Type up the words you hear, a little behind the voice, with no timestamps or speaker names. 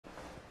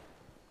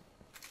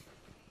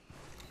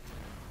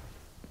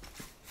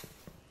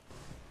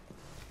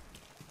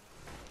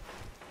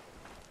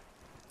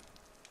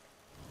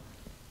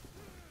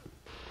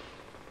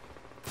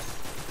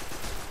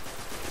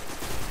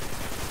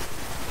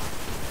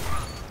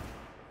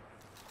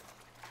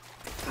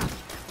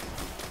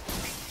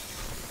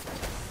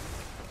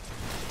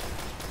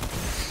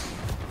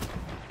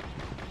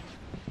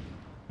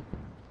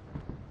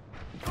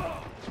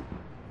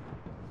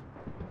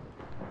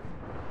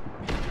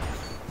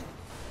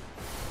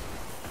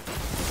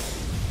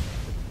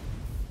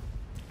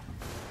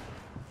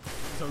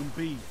Zone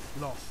B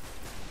lost.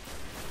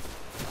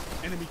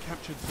 Enemy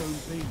captured Zone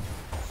B.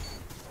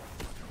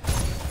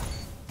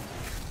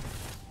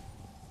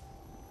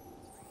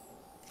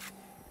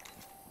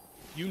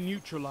 You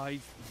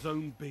neutralized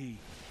Zone B.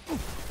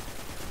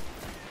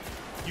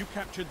 You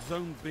captured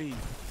Zone B.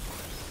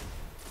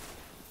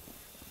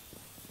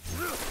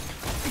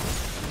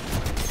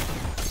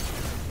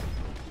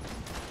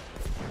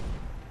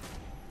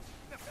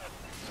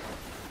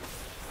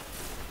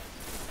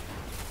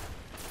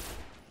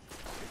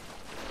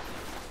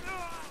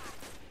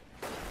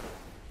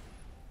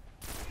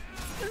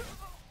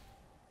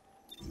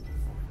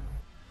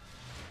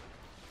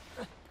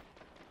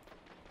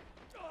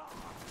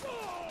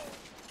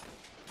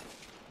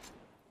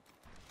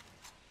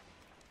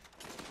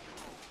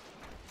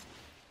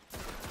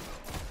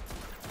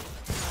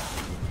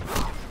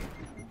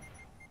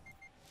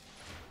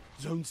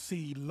 Zone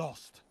C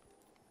lost.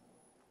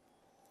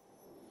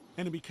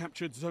 Enemy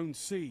captured Zone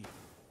C.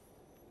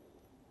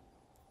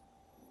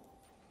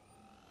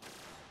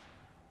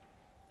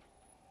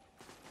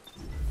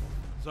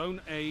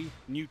 Zone A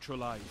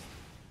neutralized.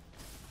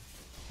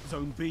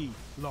 Zone B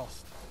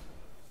lost.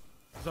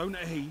 Zone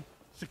A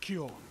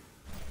secure.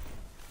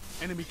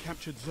 Enemy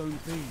captured Zone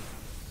B.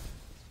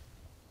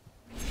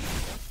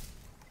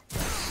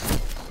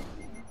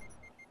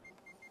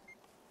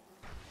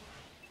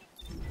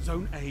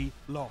 Zone A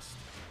lost.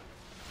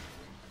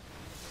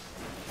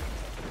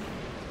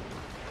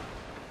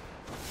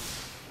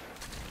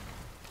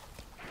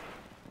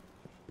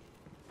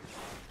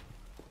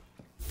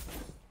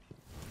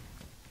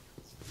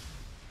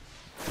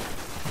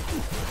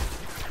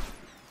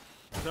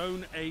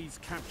 Zone A's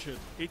captured.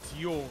 It's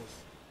yours.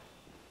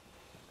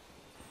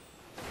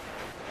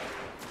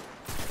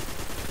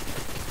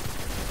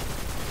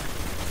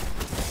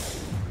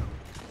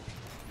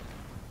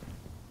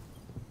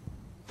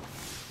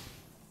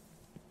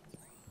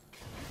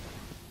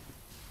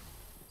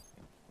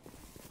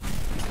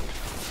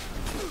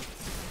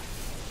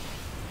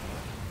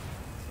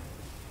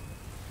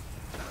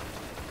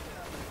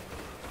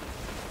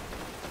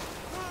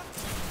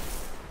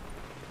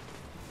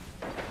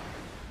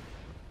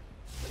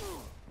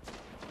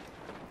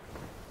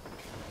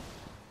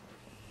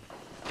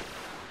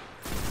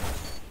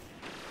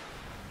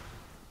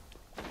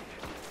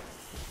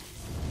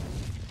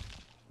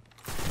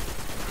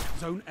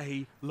 Zone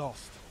A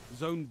lost.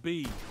 Zone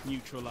B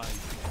neutralized.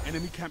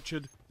 Enemy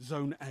captured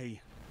Zone A.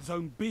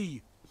 Zone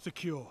B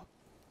secure.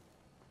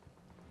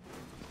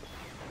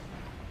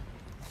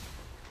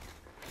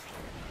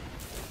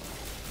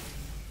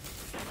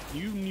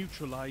 You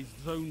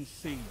neutralized Zone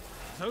C.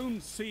 Zone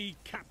C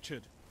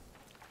captured.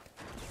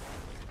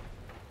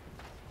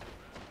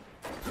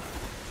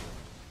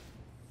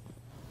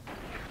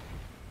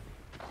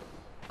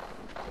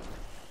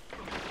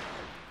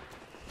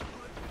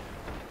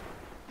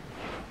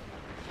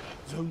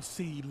 Zone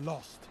C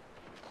lost.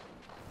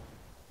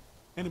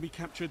 Enemy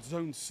captured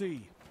Zone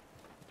C.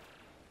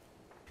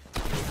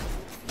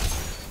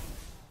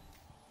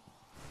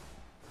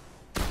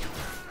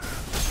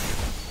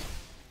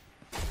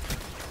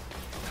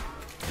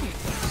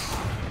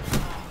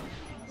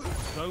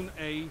 Zone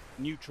A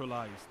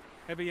neutralized.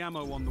 Heavy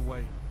ammo on the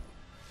way.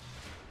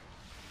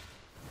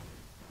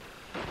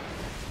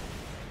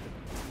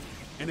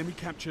 Enemy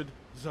captured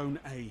Zone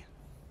A.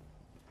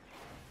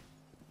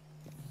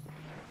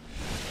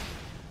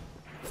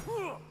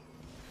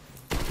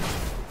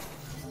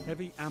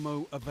 Heavy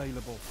ammo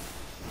available.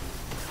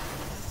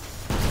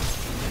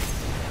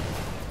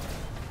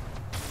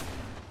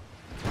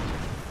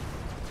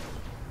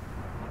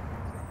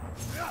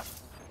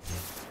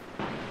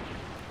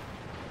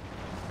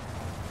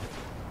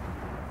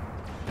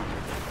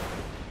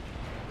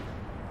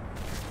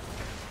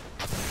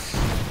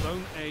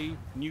 Zone A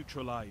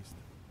neutralized.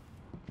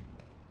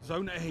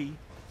 Zone A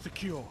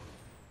secure.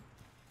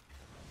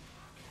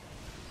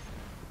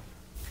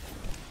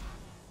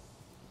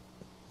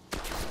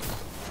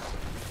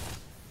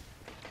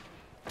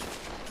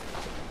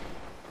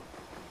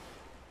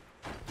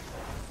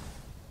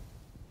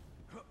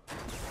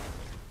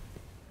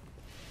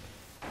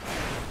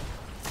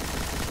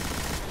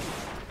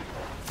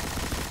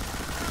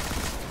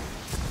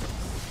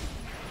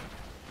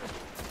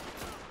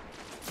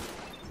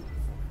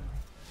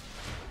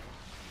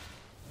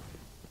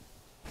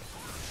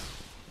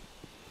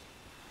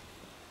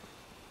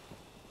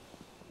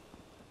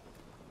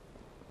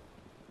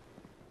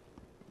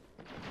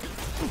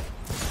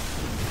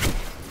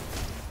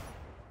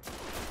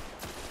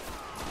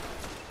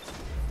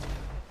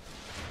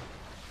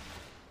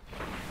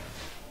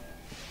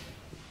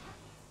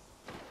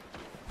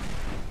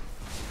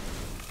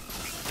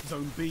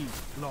 Zone B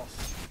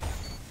lost.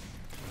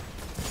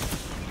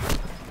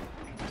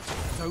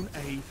 Zone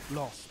A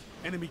lost.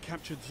 Enemy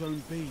captured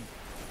Zone B.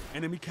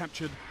 Enemy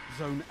captured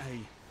Zone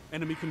A.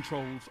 Enemy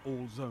controls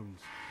all zones.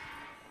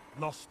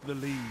 Lost the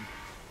lead.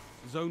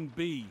 Zone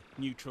B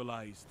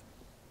neutralized.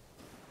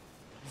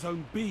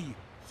 Zone B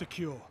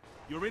secure.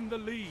 You're in the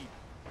lead.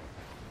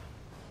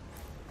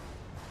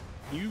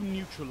 You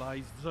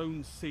neutralized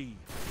Zone C.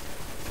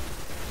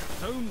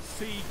 Zone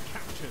C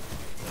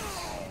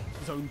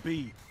captured. Zone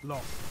B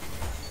lost.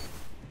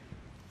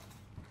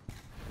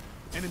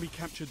 Enemy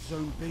captured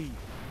Zone B.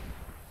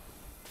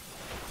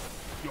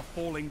 You're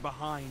falling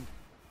behind.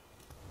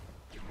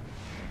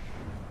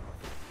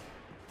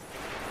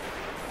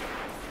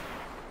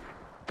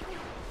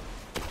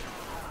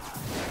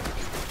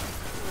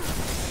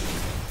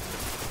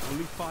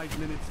 Only 5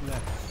 minutes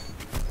left.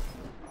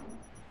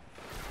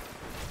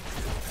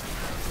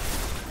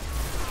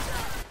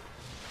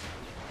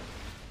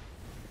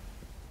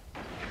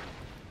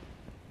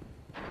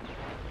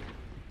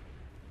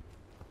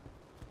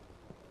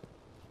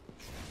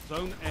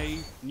 Zone A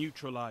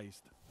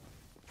neutralized.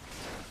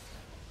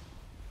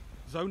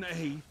 Zone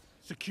A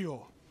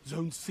secure.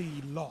 Zone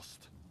C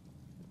lost.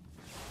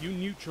 You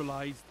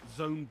neutralized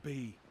Zone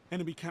B.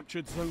 Enemy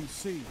captured Zone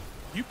C.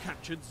 You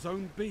captured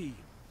Zone B.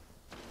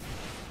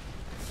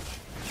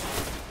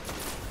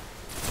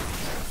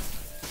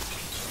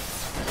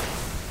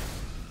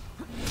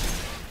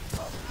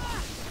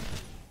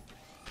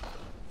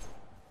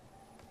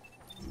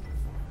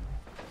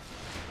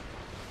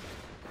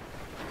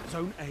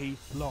 Zone A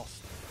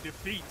lost.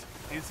 Defeat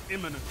is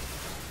imminent.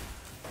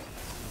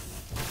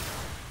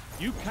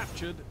 You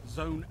captured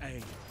Zone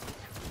A.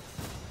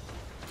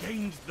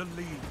 Gained the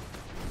lead.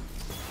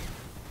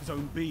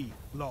 Zone B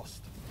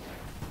lost.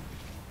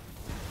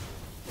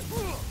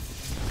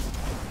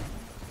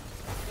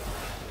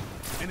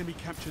 Enemy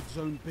captured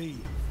Zone B.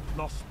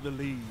 Lost the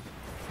lead.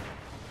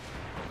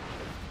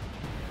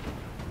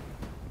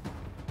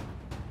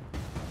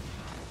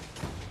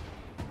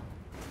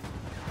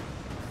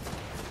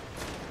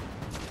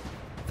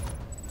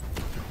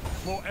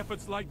 More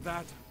efforts like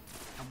that,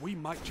 and we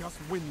might just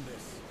win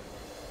this.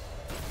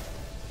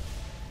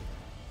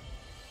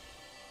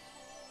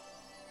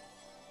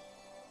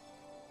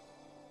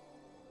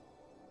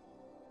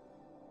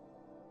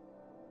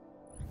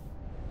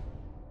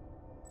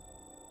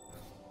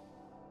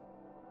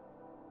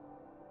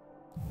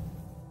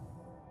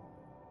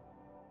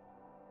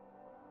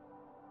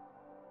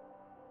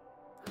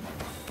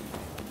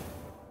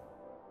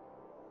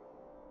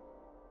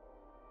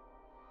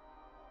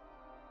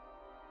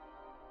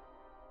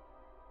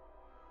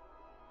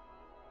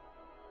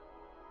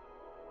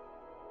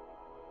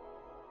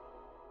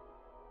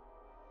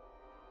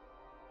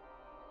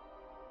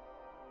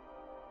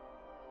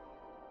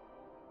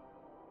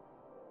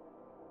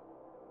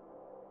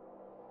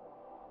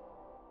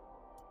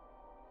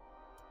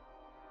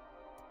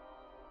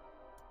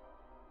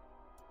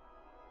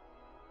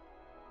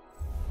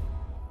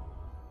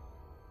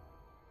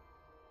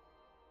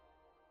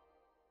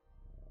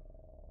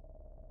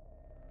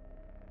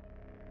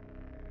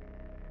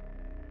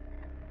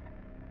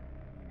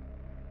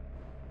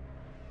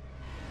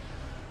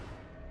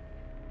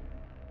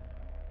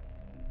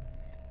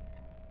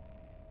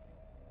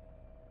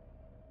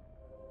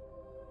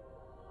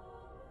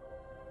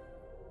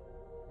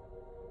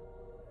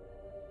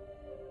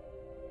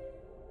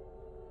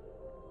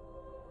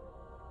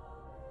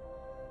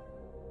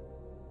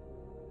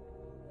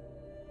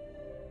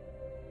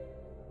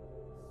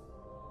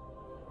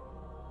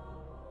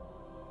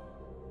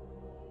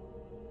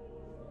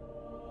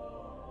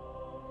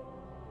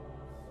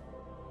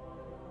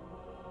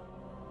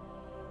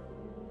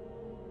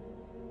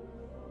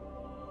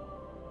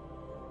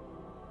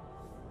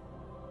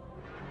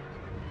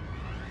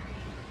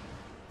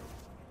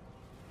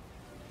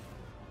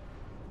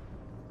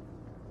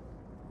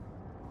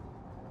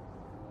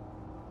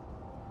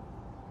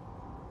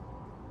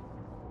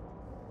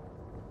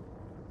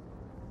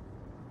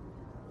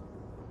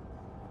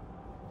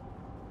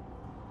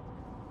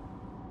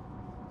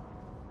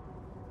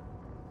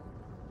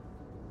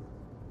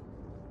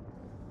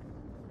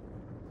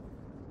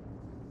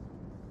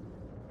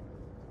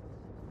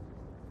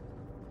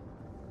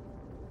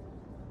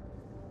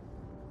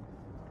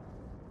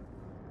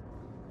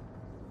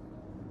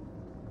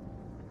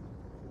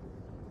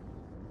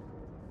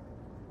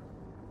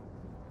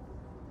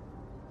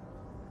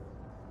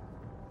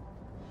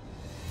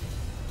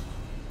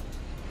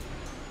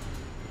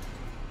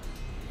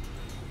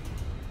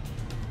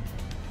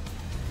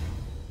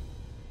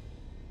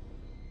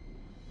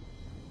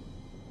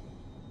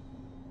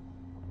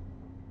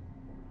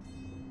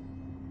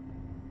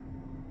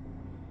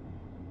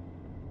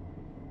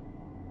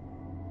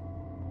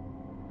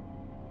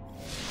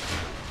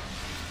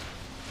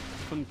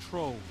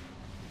 Control.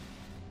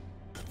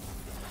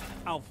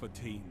 Alpha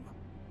Team.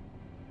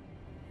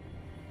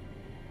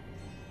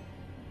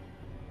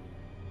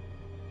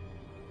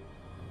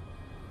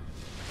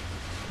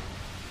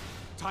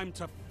 Time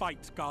to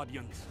fight,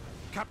 Guardians.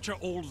 Capture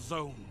all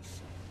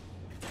zones.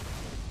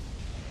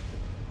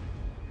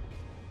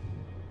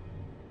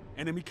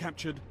 Enemy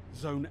captured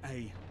Zone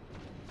A.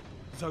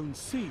 Zone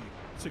C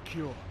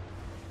secure.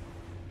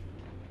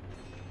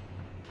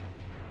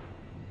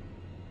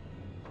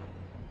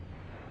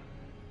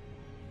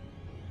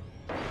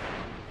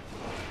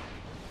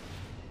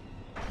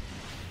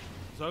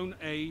 Zone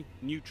A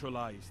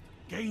neutralized.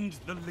 Gained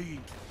the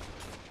lead.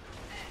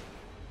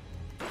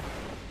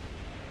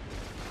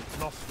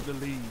 Lost the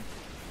lead.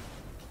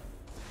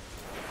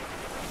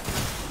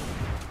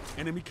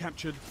 Enemy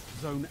captured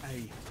Zone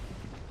A.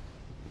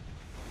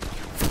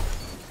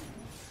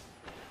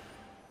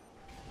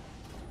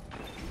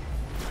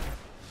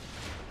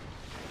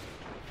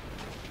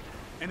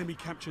 Enemy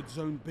captured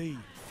Zone B.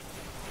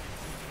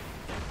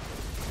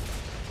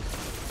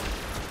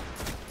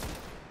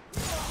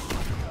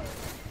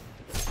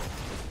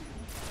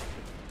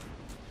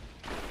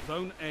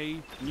 Zone A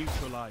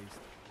neutralized.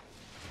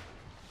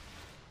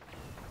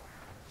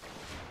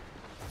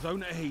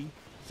 Zone A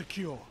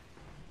secure.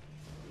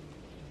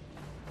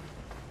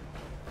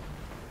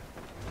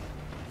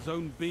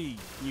 Zone B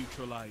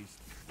neutralized.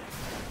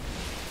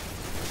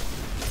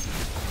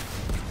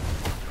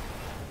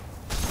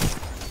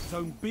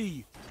 Zone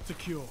B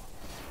secure.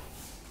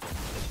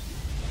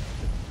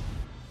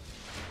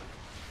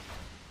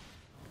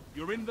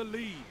 You're in the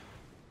lead.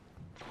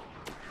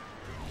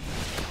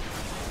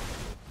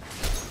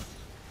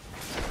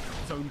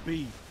 Zone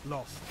B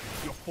lost.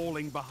 You're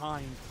falling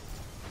behind.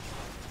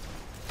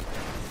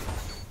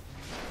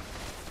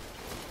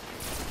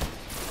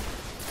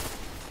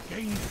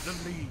 Gained the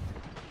lead.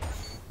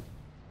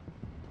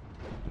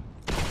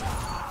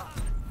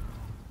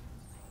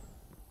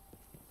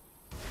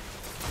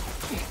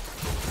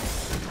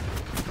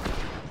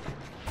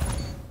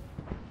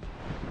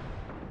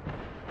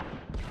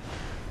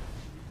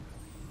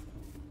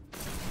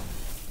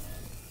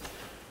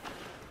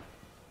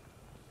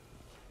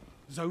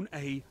 Zone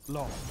A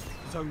lost.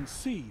 Zone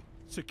C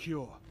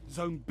secure.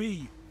 Zone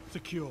B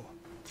secure.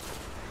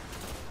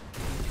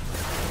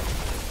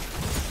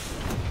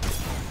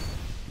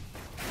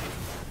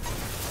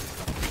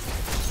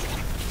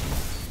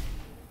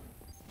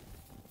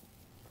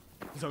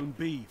 Zone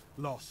B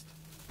lost.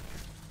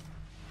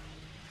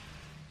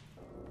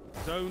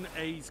 Zone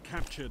A's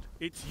captured.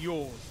 It's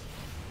yours.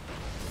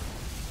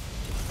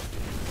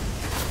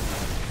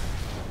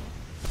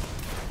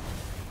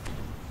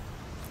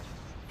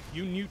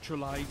 You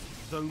neutralize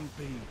Zone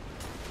B.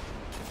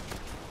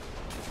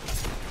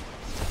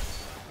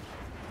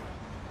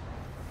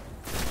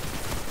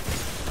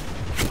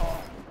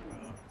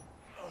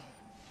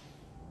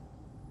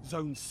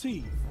 Zone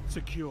C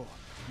secure.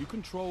 You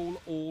control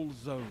all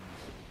zones.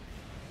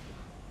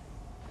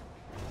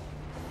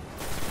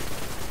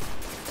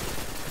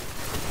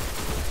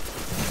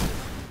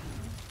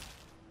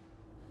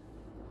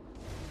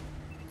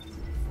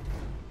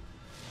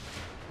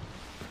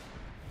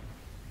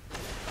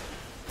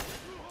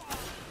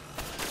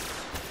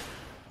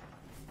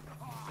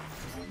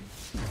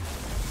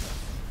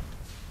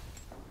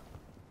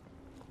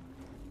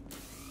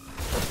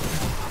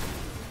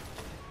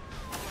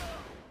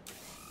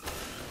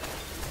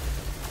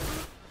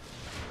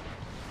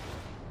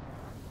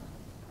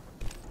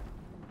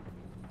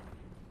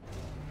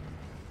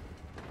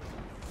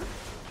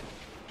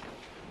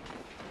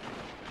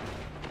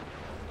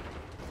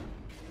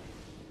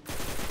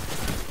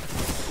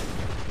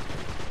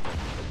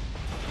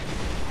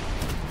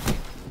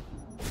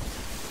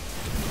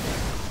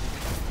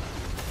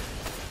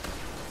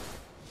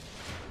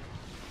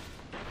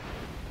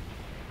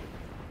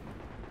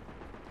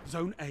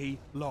 Zone A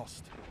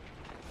lost.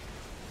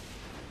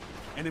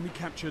 Enemy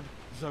captured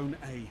Zone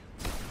A.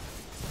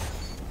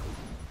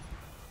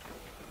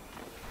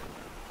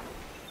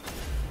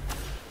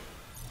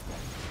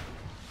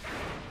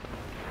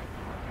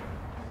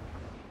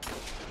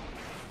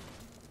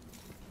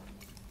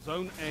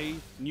 Zone A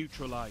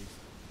neutralized.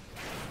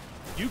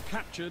 You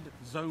captured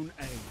Zone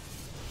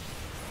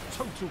A.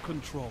 Total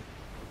control.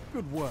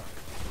 Good work.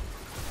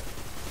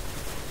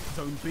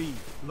 Zone B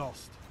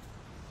lost.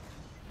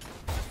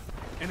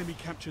 Enemy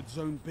captured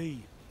Zone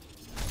B.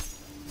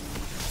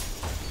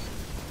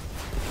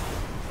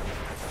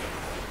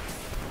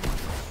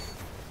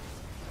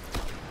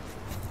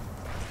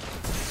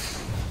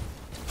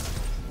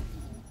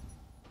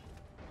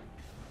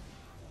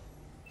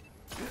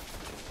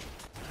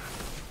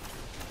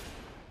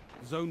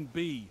 Zone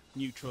B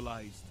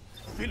neutralized.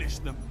 Finish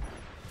them.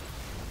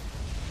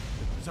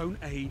 Zone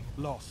A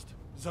lost.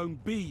 Zone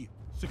B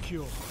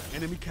secure.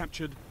 Enemy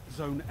captured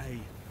Zone A.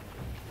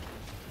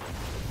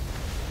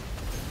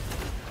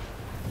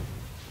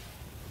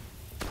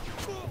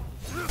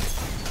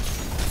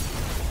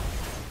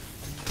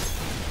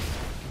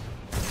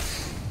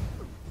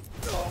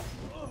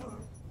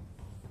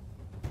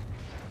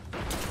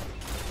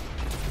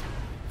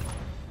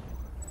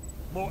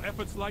 More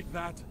efforts like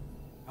that,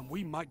 and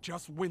we might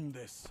just win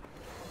this.